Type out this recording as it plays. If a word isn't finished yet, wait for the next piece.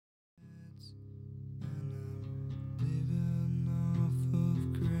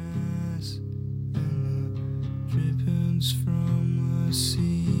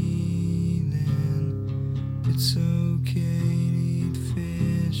it's okay to eat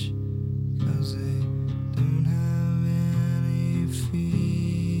fish, 'cause they don't have any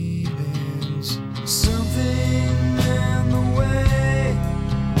feelings. Something in the way,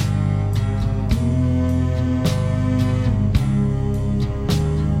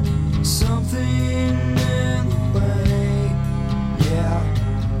 something in the way, yeah.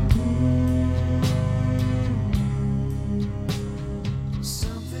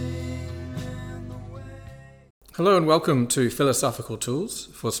 Hello and welcome to Philosophical Tools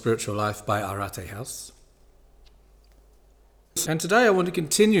for Spiritual Life by Arate House. And today I want to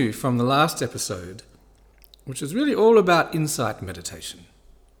continue from the last episode, which is really all about insight meditation.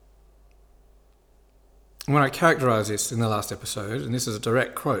 When I characterized this in the last episode, and this is a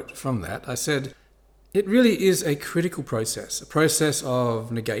direct quote from that, I said, it really is a critical process, a process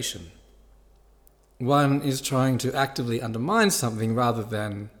of negation. One is trying to actively undermine something rather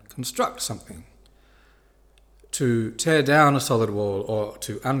than construct something. To tear down a solid wall or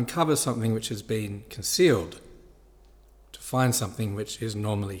to uncover something which has been concealed, to find something which is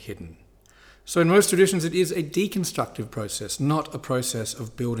normally hidden. So in most traditions it is a deconstructive process, not a process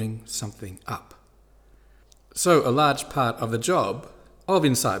of building something up. So a large part of the job of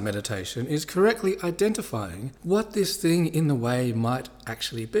insight meditation is correctly identifying what this thing in the way might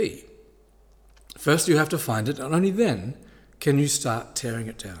actually be. First you have to find it, and only then can you start tearing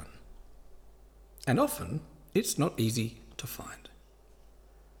it down. And often it's not easy to find.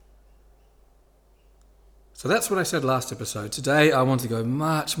 So that's what I said last episode. Today I want to go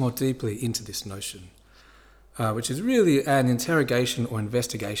much more deeply into this notion, which is really an interrogation or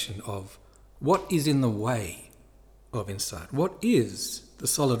investigation of what is in the way of insight. What is the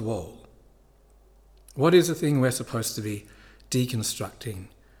solid wall? What is the thing we're supposed to be deconstructing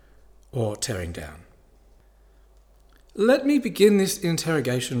or tearing down? Let me begin this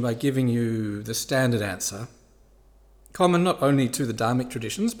interrogation by giving you the standard answer, common not only to the Dharmic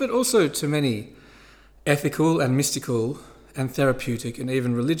traditions, but also to many ethical and mystical and therapeutic and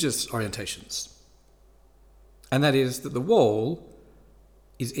even religious orientations. And that is that the wall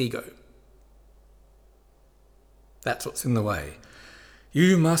is ego. That's what's in the way.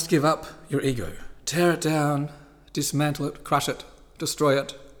 You must give up your ego. Tear it down, dismantle it, crush it, destroy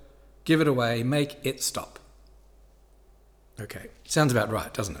it, give it away, make it stop. Okay, sounds about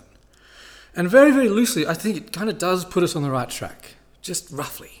right, doesn't it? And very, very loosely, I think it kind of does put us on the right track, just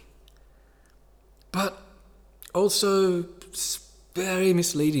roughly. But also very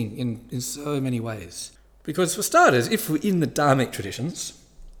misleading in so many ways. Because for starters, if we're in the Dharmic traditions,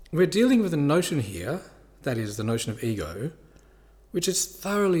 we're dealing with a notion here, that is the notion of ego, which is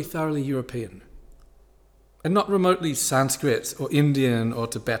thoroughly, thoroughly European, and not remotely Sanskrit or Indian or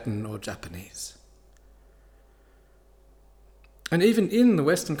Tibetan or Japanese. And even in the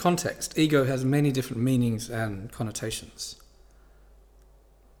Western context, ego has many different meanings and connotations.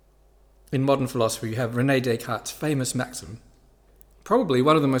 In modern philosophy, you have René Descartes' famous maxim, probably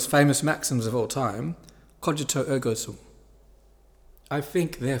one of the most famous maxims of all time, cogito ergo sum. I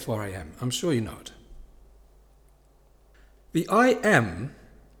think, therefore I am. I'm sure you know it. The I am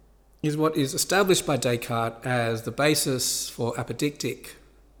is what is established by Descartes as the basis for apodictic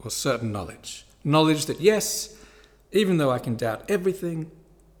or certain knowledge. Knowledge that, yes, even though I can doubt everything,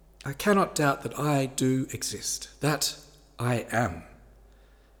 I cannot doubt that I do exist, that I am,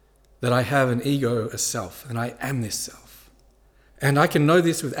 that I have an ego, a self, and I am this self. And I can know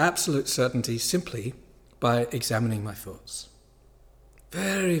this with absolute certainty simply by examining my thoughts.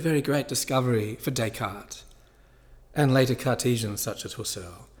 Very, very great discovery for Descartes and later Cartesians such as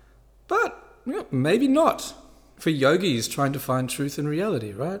Husserl. But maybe not for yogis trying to find truth and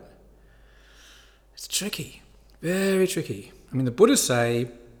reality, right? It's tricky. Very tricky. I mean, the Buddhists say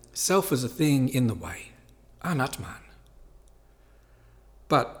self is a thing in the way, anatman.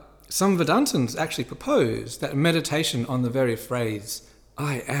 But some Vedantins actually propose that meditation on the very phrase,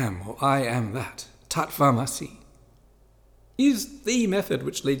 I am or I am that, tattvamasi, is the method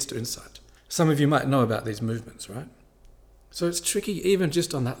which leads to insight. Some of you might know about these movements, right? So it's tricky even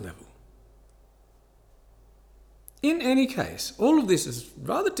just on that level. In any case, all of this is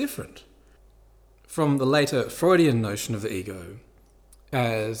rather different from the later Freudian notion of the ego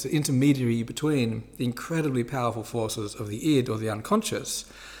as the intermediary between the incredibly powerful forces of the id or the unconscious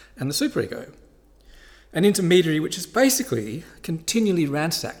and the superego. An intermediary which is basically continually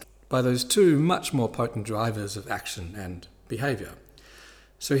ransacked by those two much more potent drivers of action and behaviour.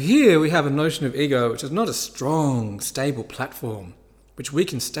 So here we have a notion of ego which is not a strong, stable platform which we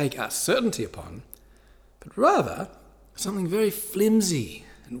can stake our certainty upon, but rather something very flimsy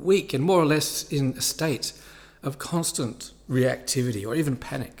and weak and more or less in a state of constant reactivity or even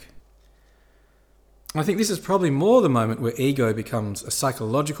panic. I think this is probably more the moment where ego becomes a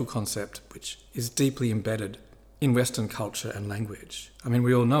psychological concept which is deeply embedded in Western culture and language. I mean,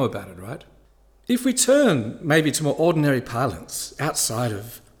 we all know about it, right? If we turn maybe to more ordinary parlance outside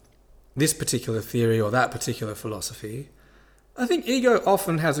of this particular theory or that particular philosophy, I think ego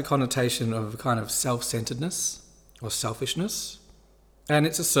often has a connotation of a kind of self-centeredness or selfishness, and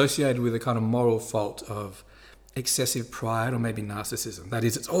it's associated with a kind of moral fault of excessive pride or maybe narcissism. That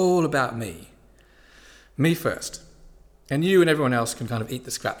is, it's all about me. Me first. And you and everyone else can kind of eat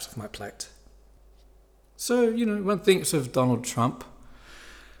the scraps of my plate. So, one thinks of Donald Trump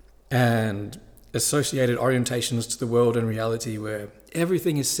and associated orientations to the world and reality where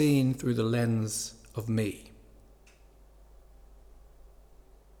everything is seen through the lens of me.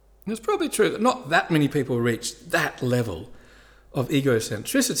 And it's probably true that not that many people reach that level of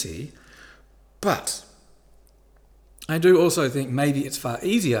egocentricity, but I do also think maybe it's far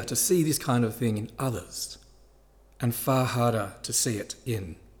easier to see this kind of thing in others and far harder to see it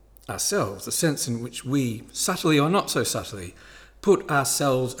in ourselves, the sense in which we, subtly or not so subtly, put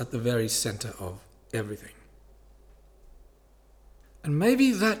ourselves at the very centre of everything. And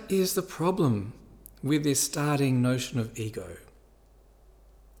maybe that is the problem with this starting notion of ego.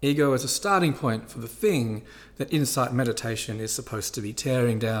 Ego as a starting point for the thing that insight meditation is supposed to be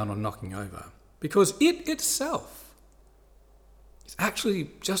tearing down or knocking over. Because it itself is actually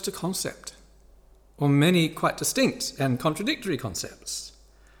just a concept, or many quite distinct and contradictory concepts.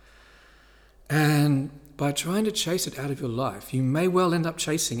 And by trying to chase it out of your life, you may well end up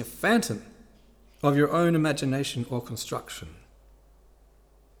chasing a phantom of your own imagination or construction,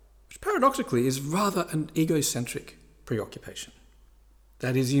 which paradoxically is rather an egocentric preoccupation.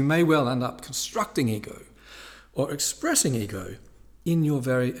 That is, you may well end up constructing ego or expressing ego in your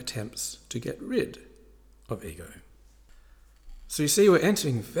very attempts to get rid of ego. So you see, we're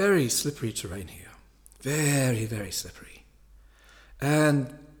entering very slippery terrain here. Very, very slippery.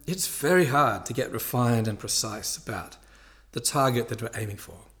 And it's very hard to get refined and precise about the target that we're aiming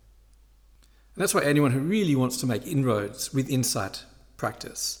for. And that's why anyone who really wants to make inroads with insight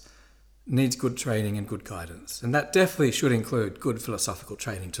practice needs good training and good guidance. And that definitely should include good philosophical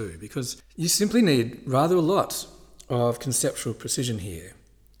training too, because you simply need rather a lot of conceptual precision here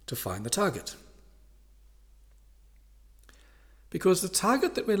to find the target. Because the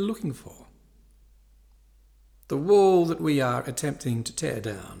target that we're looking for, the wall that we are attempting to tear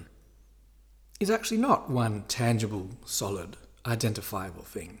down, is actually not one tangible, solid, identifiable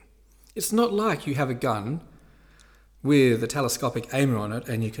thing. It's not like you have a gun with a telescopic aimer on it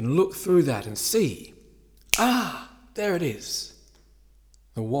and you can look through that and see, there it is,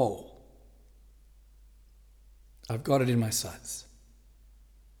 the wall. I've got it in my sights.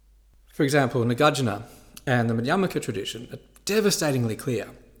 For example, Nagarjuna and the Madhyamaka tradition are devastatingly clear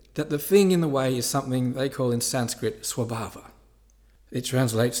that the thing in the way is something they call in Sanskrit swabhava. It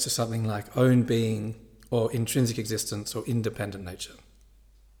translates to something like own being or intrinsic existence or independent nature.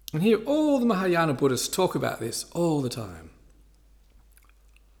 And here all the Mahayana Buddhists talk about this all the time.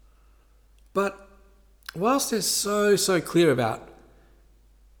 But whilst they're so clear about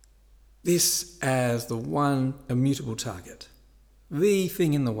this as the one immutable target, the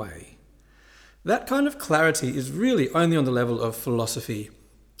thing in the way, that kind of clarity is really only on the level of philosophy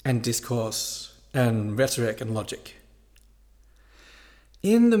and discourse and rhetoric and logic.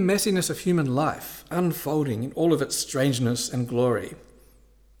 In the messiness of human life, unfolding in all of its strangeness and glory,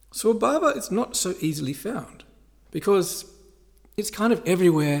 Swabhava is not so easily found, because it's kind of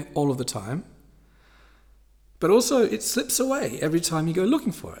everywhere all of the time, but also it slips away every time you go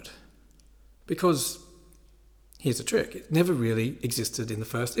looking for it. Because, here's the trick, it never really existed in the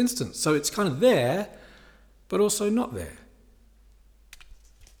first instance, so it's kind of there, but also not there.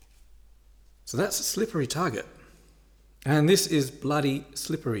 So that's a slippery target. And this is bloody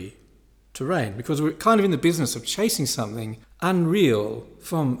slippery terrain, because we're kind of in the business of chasing something unreal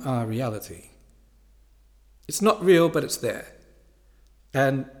from our reality. It's not real, but it's there.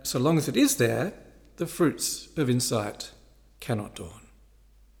 And so long as it is there, the fruits of insight cannot dawn.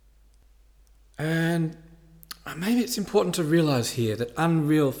 And maybe it's important to realize here that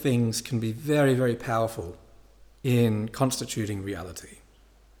unreal things can be very, very powerful in constituting reality.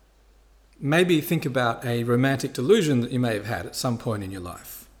 Maybe think about a romantic delusion that you may have had at some point in your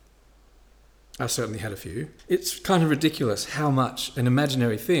life. I've certainly had a few. It's kind of ridiculous how much an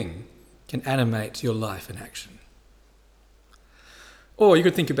imaginary thing can animate your life in action. Or you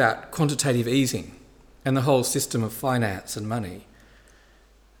could think about quantitative easing and the whole system of finance and money.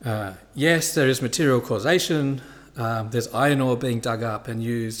 Yes, there is material causation. There's iron ore being dug up and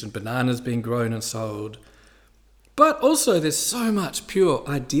used and bananas being grown and sold. But also there's so much pure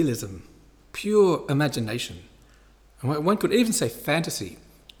idealism pure imagination. And one could even say fantasy,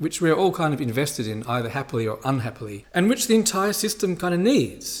 which we're all kind of invested in either happily or unhappily, and which the entire system kind of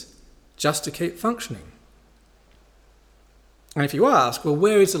needs just to keep functioning. And if you ask, well,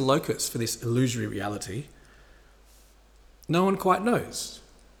 where is the locus for this illusory reality? No one quite knows,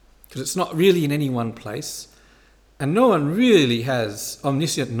 because it's not really in any one place, and no one really has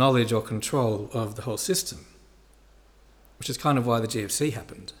omniscient knowledge or control of the whole system, which is kind of why the GFC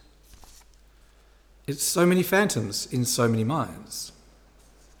happened. It's so many phantoms in so many minds.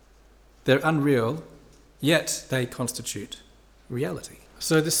 They're unreal, yet they constitute reality.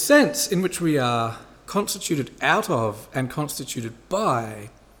 So the sense in which we are constituted out of and constituted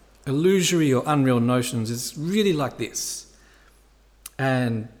by illusory or unreal notions is really like this.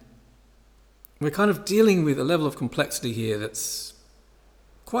 And we're kind of dealing with a level of complexity here that's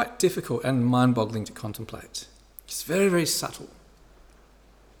quite difficult and mind-boggling to contemplate. It's very, very subtle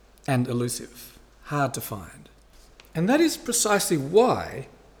and elusive, hard to find. And that is precisely why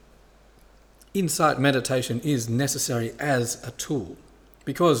insight meditation is necessary as a tool,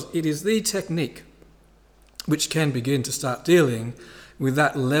 because it is the technique which can begin to start dealing with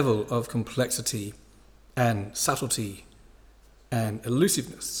that level of complexity and subtlety and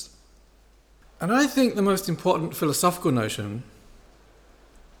elusiveness. And I think the most important philosophical notion,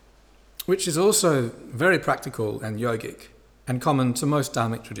 which is also very practical and yogic and common to most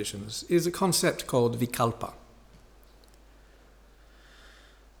Dharmic traditions, is a concept called vikalpa.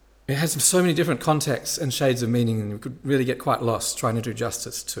 It has so many different contexts and shades of meaning, and we could really get quite lost trying to do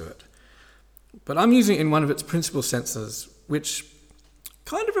justice to it. But I'm using it in one of its principal senses, which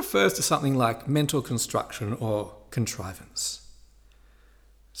kind of refers to something like mental construction or contrivance.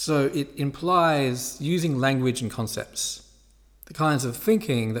 So it implies using language and concepts, the kinds of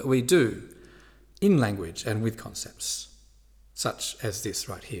thinking that we do in language and with concepts, such as this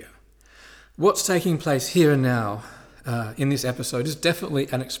right here. What's taking place here and now in this episode is definitely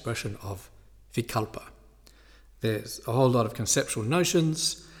an expression of vikalpa. There's a whole lot of conceptual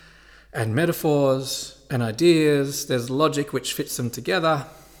notions and metaphors and ideas. There's logic which fits them together,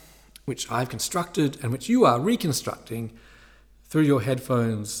 which I've constructed and which you are reconstructing through your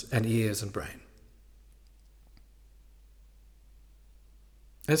headphones and ears and brain.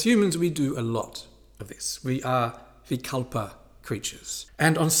 As humans, we do a lot of this. We are vikalpa creatures.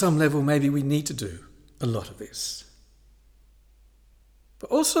 And on some level, maybe we need to do a lot of this. But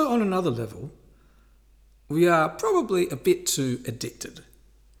also on another level, we are probably a bit too addicted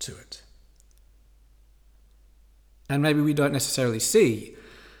to it. And maybe we don't necessarily see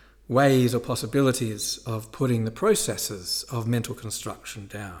ways or possibilities of putting the processes of mental construction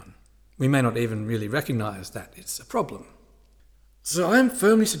down. We may not even really recognize that it's a problem. So I'm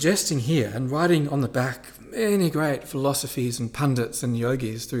firmly suggesting here, and writing on the back of many great philosophies and pundits and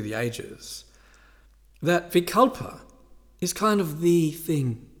yogis through the ages, that vikalpa is kind of the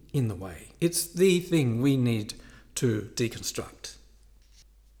thing in the way. It's the thing we need to deconstruct.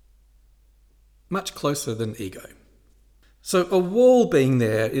 Much closer than ego. So a wall being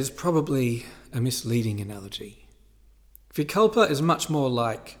there is probably a misleading analogy. Vikalpa is much more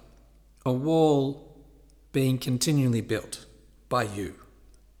like a wall being continually built by you,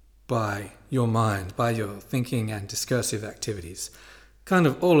 by your mind, by your thinking and discursive activities, kind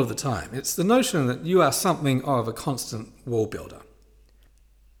of all of the time. It's the notion that you are something of a constant wall builder.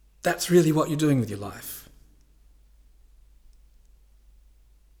 That's really what you're doing with your life.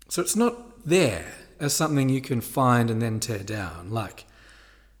 So it's not there as something you can find and then tear down, like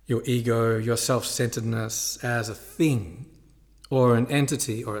your ego, your self-centeredness as a thing or an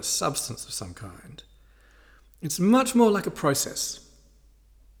entity or a substance of some kind. It's much more like a process,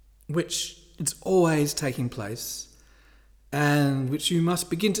 which is always taking place and which you must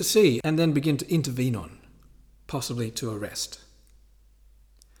begin to see and then begin to intervene on, possibly to arrest.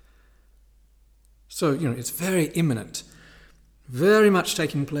 So, it's very imminent, very much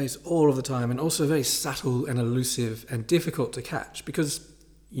taking place all of the time, and also very subtle and elusive and difficult to catch, because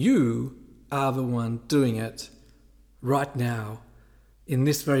you are the one doing it right now, in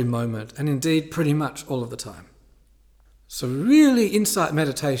this very moment, and indeed pretty much all of the time. So really, insight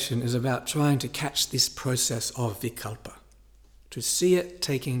meditation is about trying to catch this process of vikalpa, to see it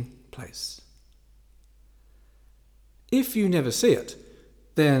taking place. If you never see it,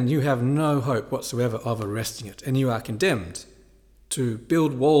 then you have no hope whatsoever of arresting it, and you are condemned to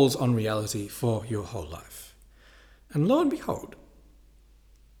build walls on reality for your whole life. And lo and behold,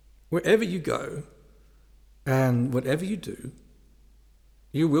 wherever you go and whatever you do,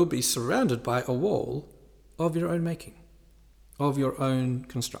 you will be surrounded by a wall of your own making, of your own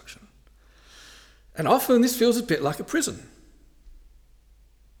construction. And often this feels a bit like a prison.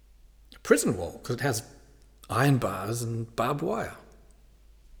 prison wall because it has iron bars and barbed wire.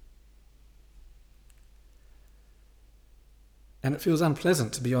 And it feels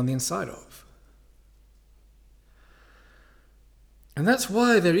unpleasant to be on the inside of. And that's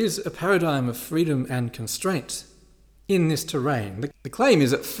why there is a paradigm of freedom and constraint in this terrain. The claim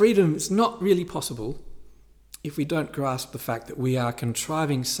is that freedom is not really possible if we don't grasp the fact that we are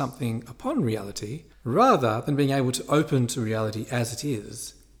contriving something upon reality rather than being able to open to reality as it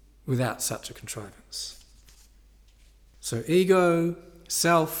is without such a contrivance. So ego,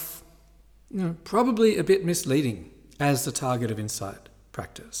 self, probably a bit misleading as the target of insight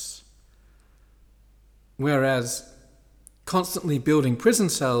practice. Whereas constantly building prison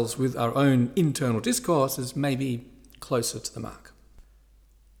cells with our own internal discourse is maybe closer to the mark.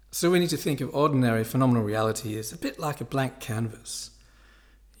 So we need to think of ordinary phenomenal reality as a bit like a blank canvas.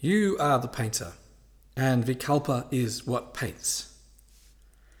 You are the painter, and Vikalpa is what paints,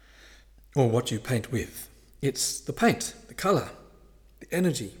 or what you paint with. It's the paint, the colour, the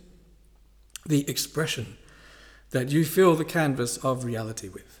energy, the expression that you fill the canvas of reality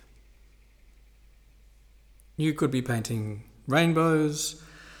with. You could be painting rainbows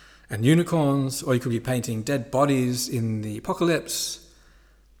and unicorns, or you could be painting dead bodies in the apocalypse,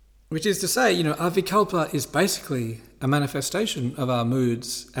 which is to say, our Vikalpa is basically a manifestation of our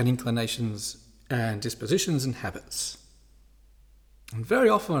moods and inclinations and dispositions and habits. And very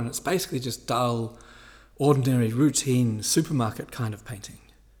often it's basically just dull, ordinary, routine, supermarket kind of painting.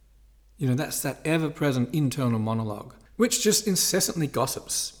 That's that ever-present internal monologue, which just incessantly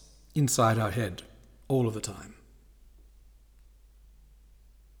gossips inside our head all of the time.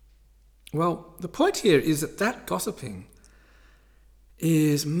 Well, the point here is that gossiping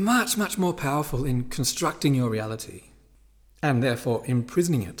is much, much more powerful in constructing your reality, and therefore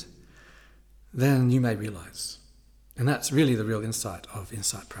imprisoning it, than you may realize. And that's really the real insight of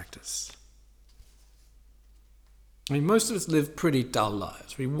insight practice. Most of us live pretty dull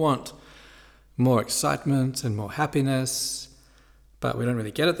lives. We want more excitement and more happiness, but we don't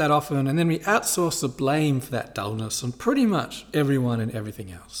really get it that often, and then we outsource the blame for that dullness on pretty much everyone and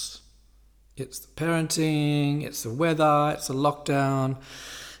everything else. It's the parenting, it's the weather, it's the lockdown,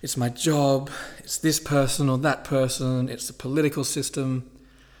 it's my job, it's this person or that person, it's the political system.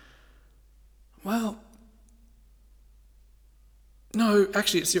 Well, no,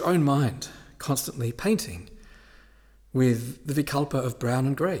 actually it's your own mind constantly painting with the Vikalpa of brown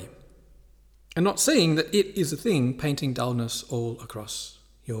and grey, and not seeing that it is a thing painting dullness all across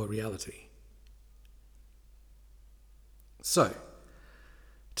your reality. So,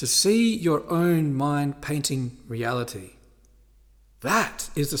 to see your own mind painting reality, that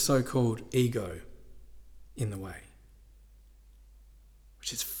is the so-called ego in the way,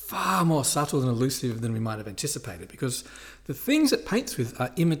 which is far more subtle and elusive than we might have anticipated, because the things it paints with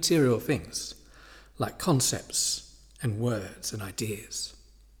are immaterial things, like concepts and words and ideas.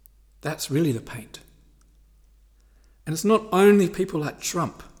 That's really the paint. And it's not only people like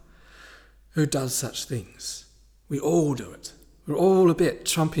Trump who does such things. We all do it. We're all a bit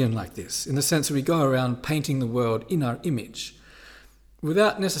Trumpian like this, in the sense that we go around painting the world in our image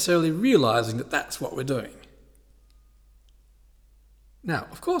without necessarily realising that that's what we're doing. Now,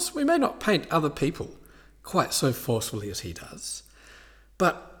 of course, we may not paint other people quite so forcefully as he does,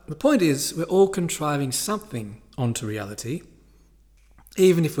 but the point is we're all contriving something onto reality,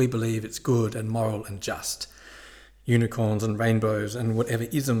 even if we believe it's good and moral and just, unicorns and rainbows and whatever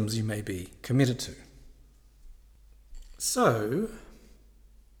isms you may be committed to. So,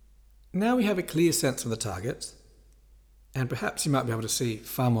 now we have a clear sense of the target, and perhaps you might be able to see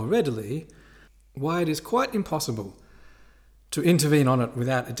far more readily why it is quite impossible to intervene on it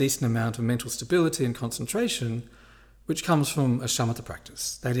without a decent amount of mental stability and concentration, which comes from a shamatha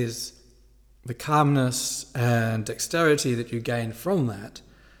practice. That is, the calmness and dexterity that you gain from that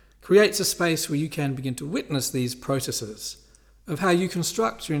creates a space where you can begin to witness these processes of how you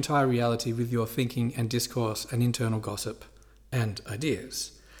construct your entire reality with your thinking and discourse and internal gossip and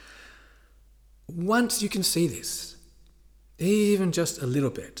ideas. Once you can see this, even just a little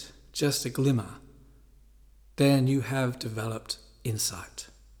bit, just a glimmer, then you have developed insight.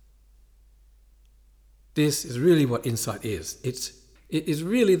 This is really what insight is. It is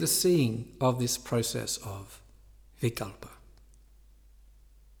really the seeing of this process of Vikalpa.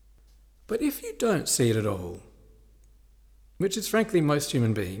 But if you don't see it at all, which is frankly most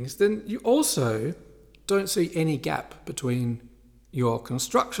human beings, then you also don't see any gap between your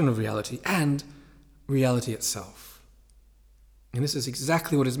construction of reality and reality itself. And this is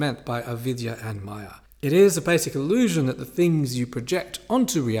exactly what is meant by avidya and maya. It is a basic illusion that the things you project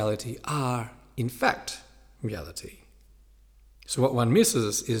onto reality are, in fact, reality. So what one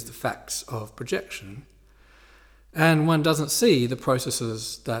misses is the facts of projection, and one doesn't see the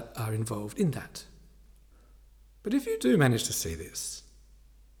processes that are involved in that. But if you do manage to see this,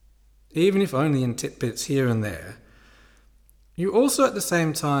 even if only in tidbits here and there, you also at the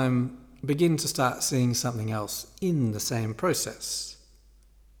same time begin to start seeing something else in the same process.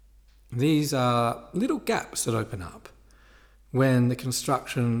 These are little gaps that open up when the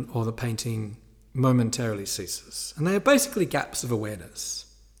construction or the painting momentarily ceases. And they are basically gaps of awareness,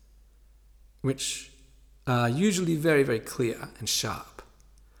 which are usually very, very clear and sharp.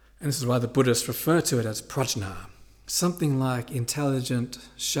 And this is why the Buddhists refer to it as prajna, something like intelligent,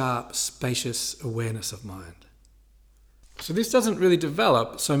 sharp, spacious awareness of mind. So this doesn't really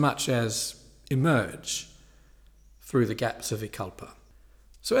develop so much as emerge through the gaps of vikalpa.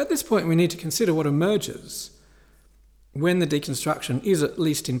 So at this point we need to consider what emerges when the deconstruction is at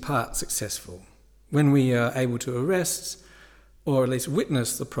least in part successful, when we are able to arrest or at least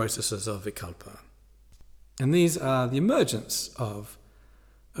witness the processes of vikalpa. And these are the emergence of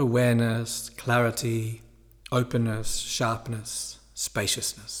awareness, clarity, openness, sharpness,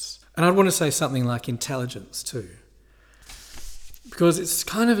 spaciousness. And I'd want to say something like intelligence too, because it's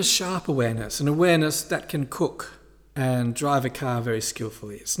kind of a sharp awareness, an awareness that can cook and drive a car very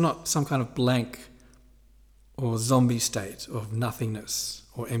skillfully. It's not some kind of blank or zombie state of nothingness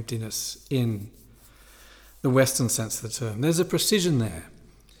or emptiness in the Western sense of the term. There's a precision there.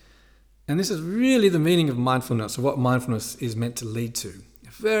 And this is really the meaning of mindfulness, or what mindfulness is meant to lead to.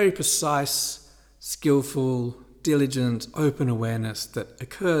 A very precise, skillful, diligent, open awareness that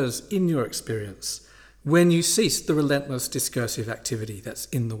occurs in your experience when you cease the relentless discursive activity that's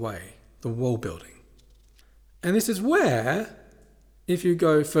in the way, the wall building. And this is where, if you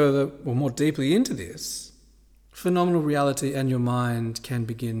go further or more deeply into this, phenomenal reality and your mind can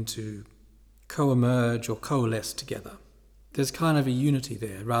begin to co-emerge or coalesce together. There's kind of a unity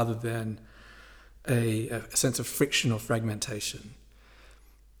there rather than a sense of friction or fragmentation.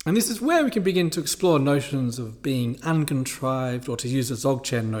 And this is where we can begin to explore notions of being uncontrived, or to use the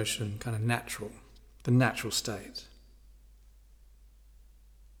Dzogchen notion, kind of natural, the natural state.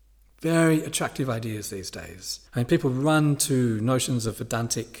 Very attractive ideas these days. I mean, people run to notions of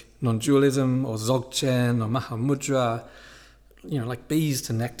Vedantic non-dualism or Dzogchen or Mahamudra, like bees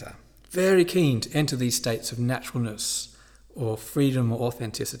to nectar. Very keen to enter these states of naturalness or freedom or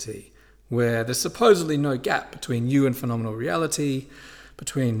authenticity, where there's supposedly no gap between you and phenomenal reality,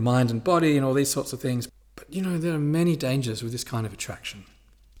 between mind and body and all these sorts of things. But, there are many dangers with this kind of attraction.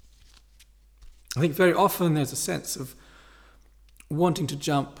 I think very often there's a sense of wanting to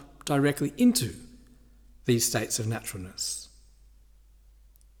jump directly into these states of naturalness.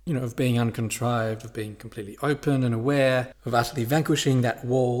 Of being uncontrived, of being completely open and aware, of utterly vanquishing that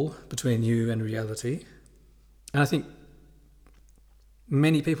wall between you and reality. And I think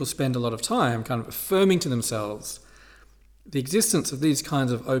many people spend a lot of time kind of affirming to themselves the existence of these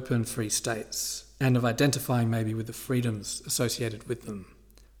kinds of open, free states, and of identifying maybe with the freedoms associated with them.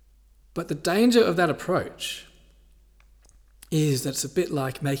 But the danger of that approach is that it's a bit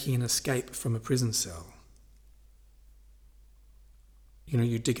like making an escape from a prison cell.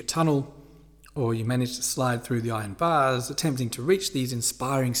 You dig a tunnel, or you manage to slide through the iron bars, attempting to reach these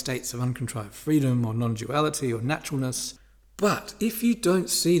inspiring states of uncontrived freedom or non-duality or naturalness. But if you don't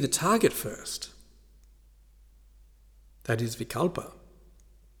see the target first, that is vikalpa,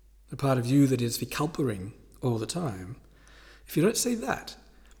 the part of you that is vikalparing all the time, if you don't see that,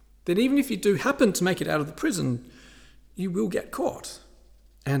 then even if you do happen to make it out of the prison, you will get caught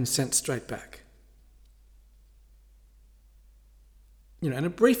and sent straight back. And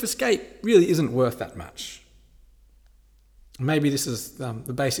a brief escape really isn't worth that much. Maybe this is the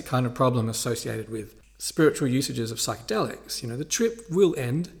basic kind of problem associated with spiritual usages of psychedelics. The trip will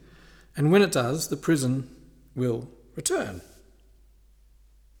end, and when it does, the prison will return.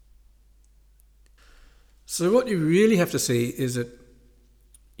 So what you really have to see is that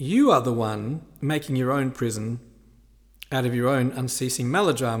you are the one making your own prison out of your own unceasing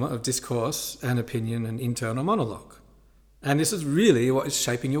melodrama of discourse and opinion and internal monologue. And this is really what is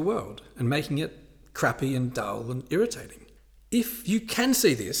shaping your world and making it crappy and dull and irritating. If you can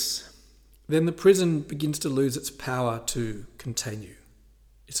see this, then the prison begins to lose its power to contain you.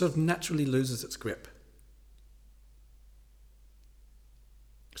 It sort of naturally loses its grip.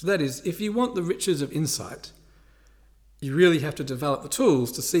 So that is, if you want the riches of insight, you really have to develop the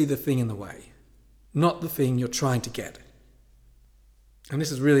tools to see the thing in the way, not the thing you're trying to get. And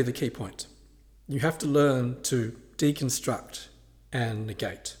this is really the key point. You have to learn to deconstruct and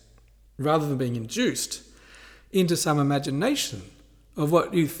negate, rather than being induced into some imagination of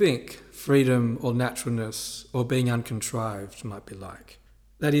what you think freedom or naturalness or being uncontrived might be like.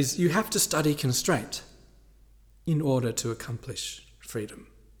 That is, you have to study constraint in order to accomplish freedom.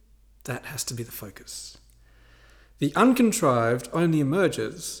 That has to be the focus. The uncontrived only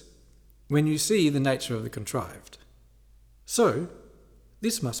emerges when you see the nature of the contrived. So,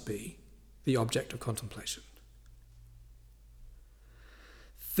 this must be the object of contemplation.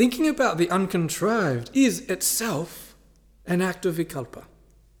 Thinking about the uncontrived is itself an act of vikalpa.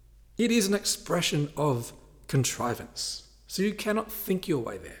 It is an expression of contrivance. So you cannot think your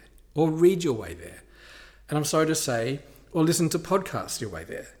way there, or read your way there. And I'm sorry to say, or listen to podcasts your way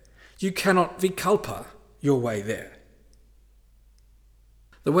there. You cannot vikalpa your way there.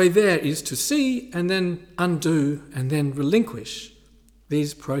 The way there is to see and then undo and then relinquish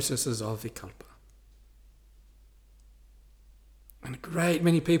these processes of vikalpa. And a great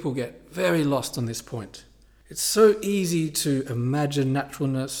many people get very lost on this point. It's so easy to imagine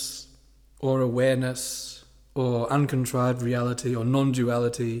naturalness or awareness or uncontrived reality or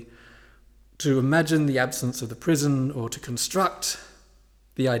non-duality, to imagine the absence of the prison or to construct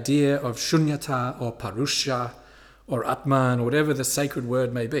the idea of shunyata or parusha or atman or whatever the sacred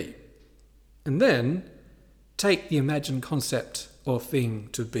word may be. And then take the imagined concept or thing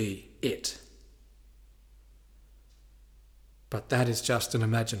to be it. But that is just an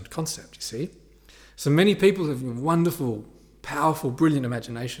imagined concept, you see. So many people have wonderful, powerful, brilliant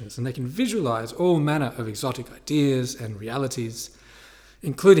imaginations, and they can visualize all manner of exotic ideas and realities,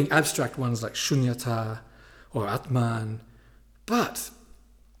 including abstract ones like shunyata or atman. But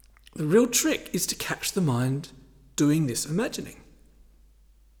the real trick is to catch the mind doing this imagining.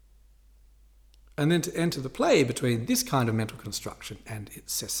 And then to enter the play between this kind of mental construction and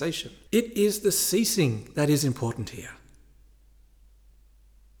its cessation. It is the ceasing that is important here,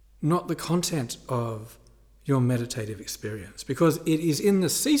 not the content of your meditative experience, because it is in the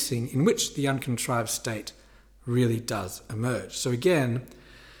ceasing in which the uncontrived state really does emerge. So again,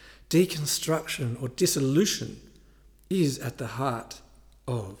 deconstruction or dissolution is at the heart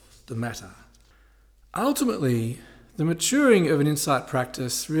of the matter. Ultimately, the maturing of an insight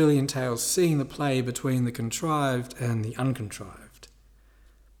practice really entails seeing the play between the contrived and the uncontrived.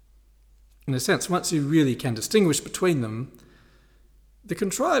 In a sense, once you really can distinguish between them, the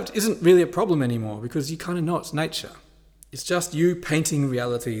contrived isn't really a problem anymore because you kind of know its nature. It's just you painting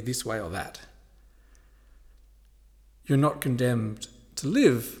reality this way or that. You're not condemned to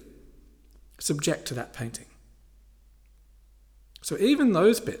live subject to that painting. So even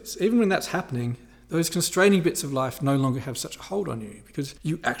those bits, even when that's happening, those constraining bits of life no longer have such a hold on you because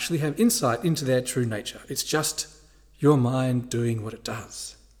you actually have insight into their true nature. It's just your mind doing what it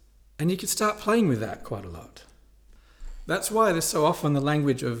does. And you can start playing with that quite a lot. That's why there's so often the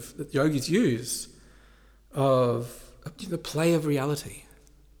language of that yogis use of the play of reality.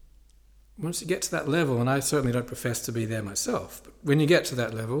 Once you get to that level, and I certainly don't profess to be there myself, but when you get to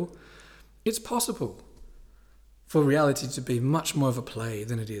that level, it's possible for reality to be much more of a play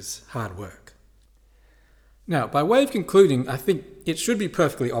than it is hard work. Now, by way of concluding, I think it should be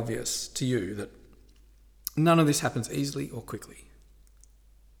perfectly obvious to you that none of this happens easily or quickly.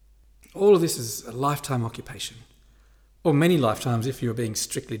 All of this is a lifetime occupation, or many lifetimes if you're being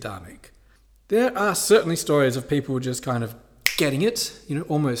strictly dharmic. There are certainly stories of people just kind of getting it,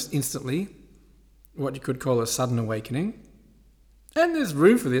 almost instantly, what you could call a sudden awakening. And there's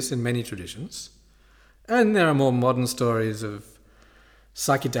room for this in many traditions. And there are more modern stories of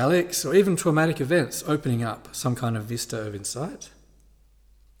psychedelics or even traumatic events opening up some kind of vista of insight.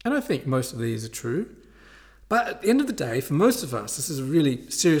 And I think most of these are true. But at the end of the day, for most of us, this is a really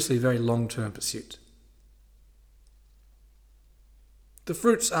seriously very long-term pursuit. The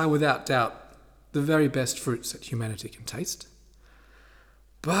fruits are without doubt the very best fruits that humanity can taste.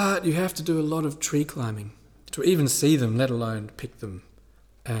 But you have to do a lot of tree climbing to even see them, let alone pick them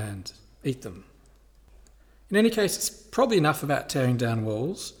and eat them. In any case, it's probably enough about tearing down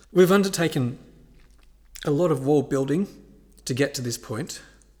walls. We've undertaken a lot of wall building to get to this point,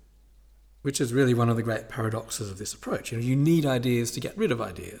 which is really one of the great paradoxes of this approach. You need ideas to get rid of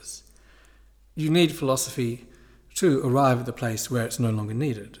ideas. You need philosophy to arrive at the place where it's no longer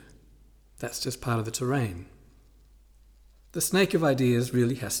needed. That's just part of the terrain. The snake of ideas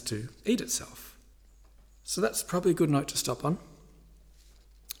really has to eat itself. So that's probably a good note to stop on.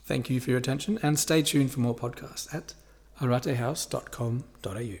 Thank you for your attention and stay tuned for more podcasts at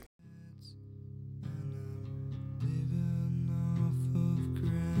aratehouse.com.au. Living off of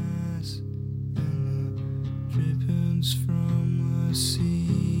grass and the drippings from the ceiling.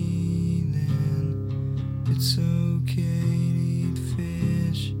 It's okay.